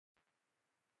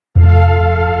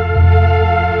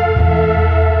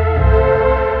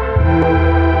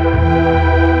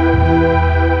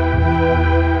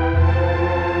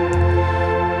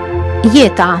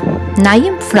Jeta,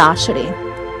 Naim Frasheri.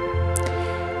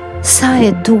 Sa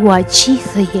e dua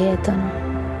gjithë jetën,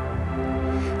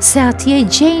 se atje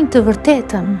gjenj të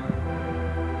vërtetën.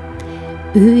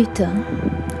 Yjte,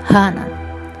 henen,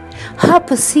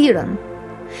 hapesiren,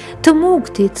 të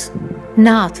mugetit,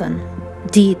 Naten,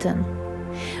 diten,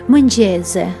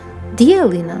 Mengjeze,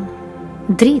 djelline,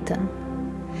 driren,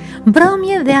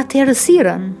 Mbremen dhe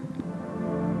erreciren.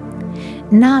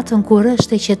 Naten kur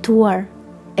është e qetuar,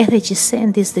 edhe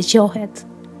gjesendi dëgjohet.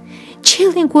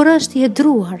 Qiellin kur është i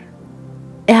edruar,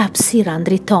 e hapesira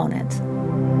ndritonet.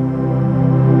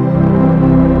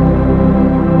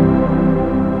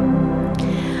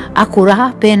 A kur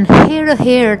hapen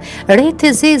herë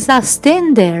rete zeza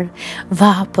stender,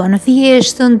 Vapen,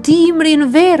 vjeshten, dimrin,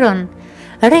 veren,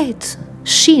 ret,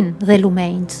 shin dhe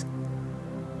lumenjt.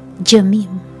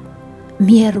 Gjëmim,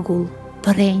 mjergull,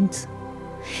 përrenjt,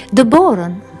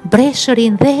 dëborën,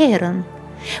 Mbresherin dhe erën,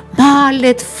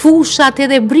 malet, fushat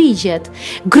edhe brigjet,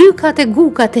 grykat e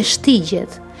gukat e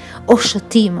shtigjet, o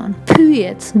shëtimën,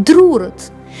 pyjet, drurët,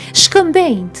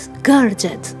 shkëmbejt,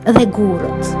 gërgjet dhe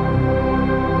gurët.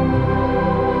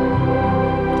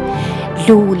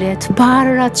 Lulet,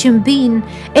 parrat që mbin,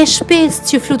 e shpes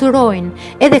që fluturojnë,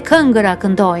 edhe këngëra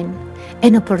këndojnë, e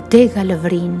në përdega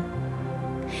lëvrin,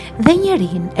 dhe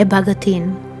njerin e bagëtin,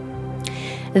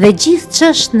 dhe gjithë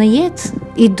që është në jetë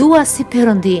i dua si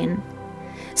perëndin,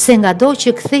 se nga do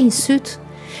që kthejnë sytë,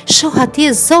 shoh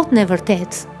atje Zotin e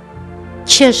vërtet,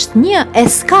 që është një e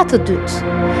s'ka të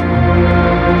dytë,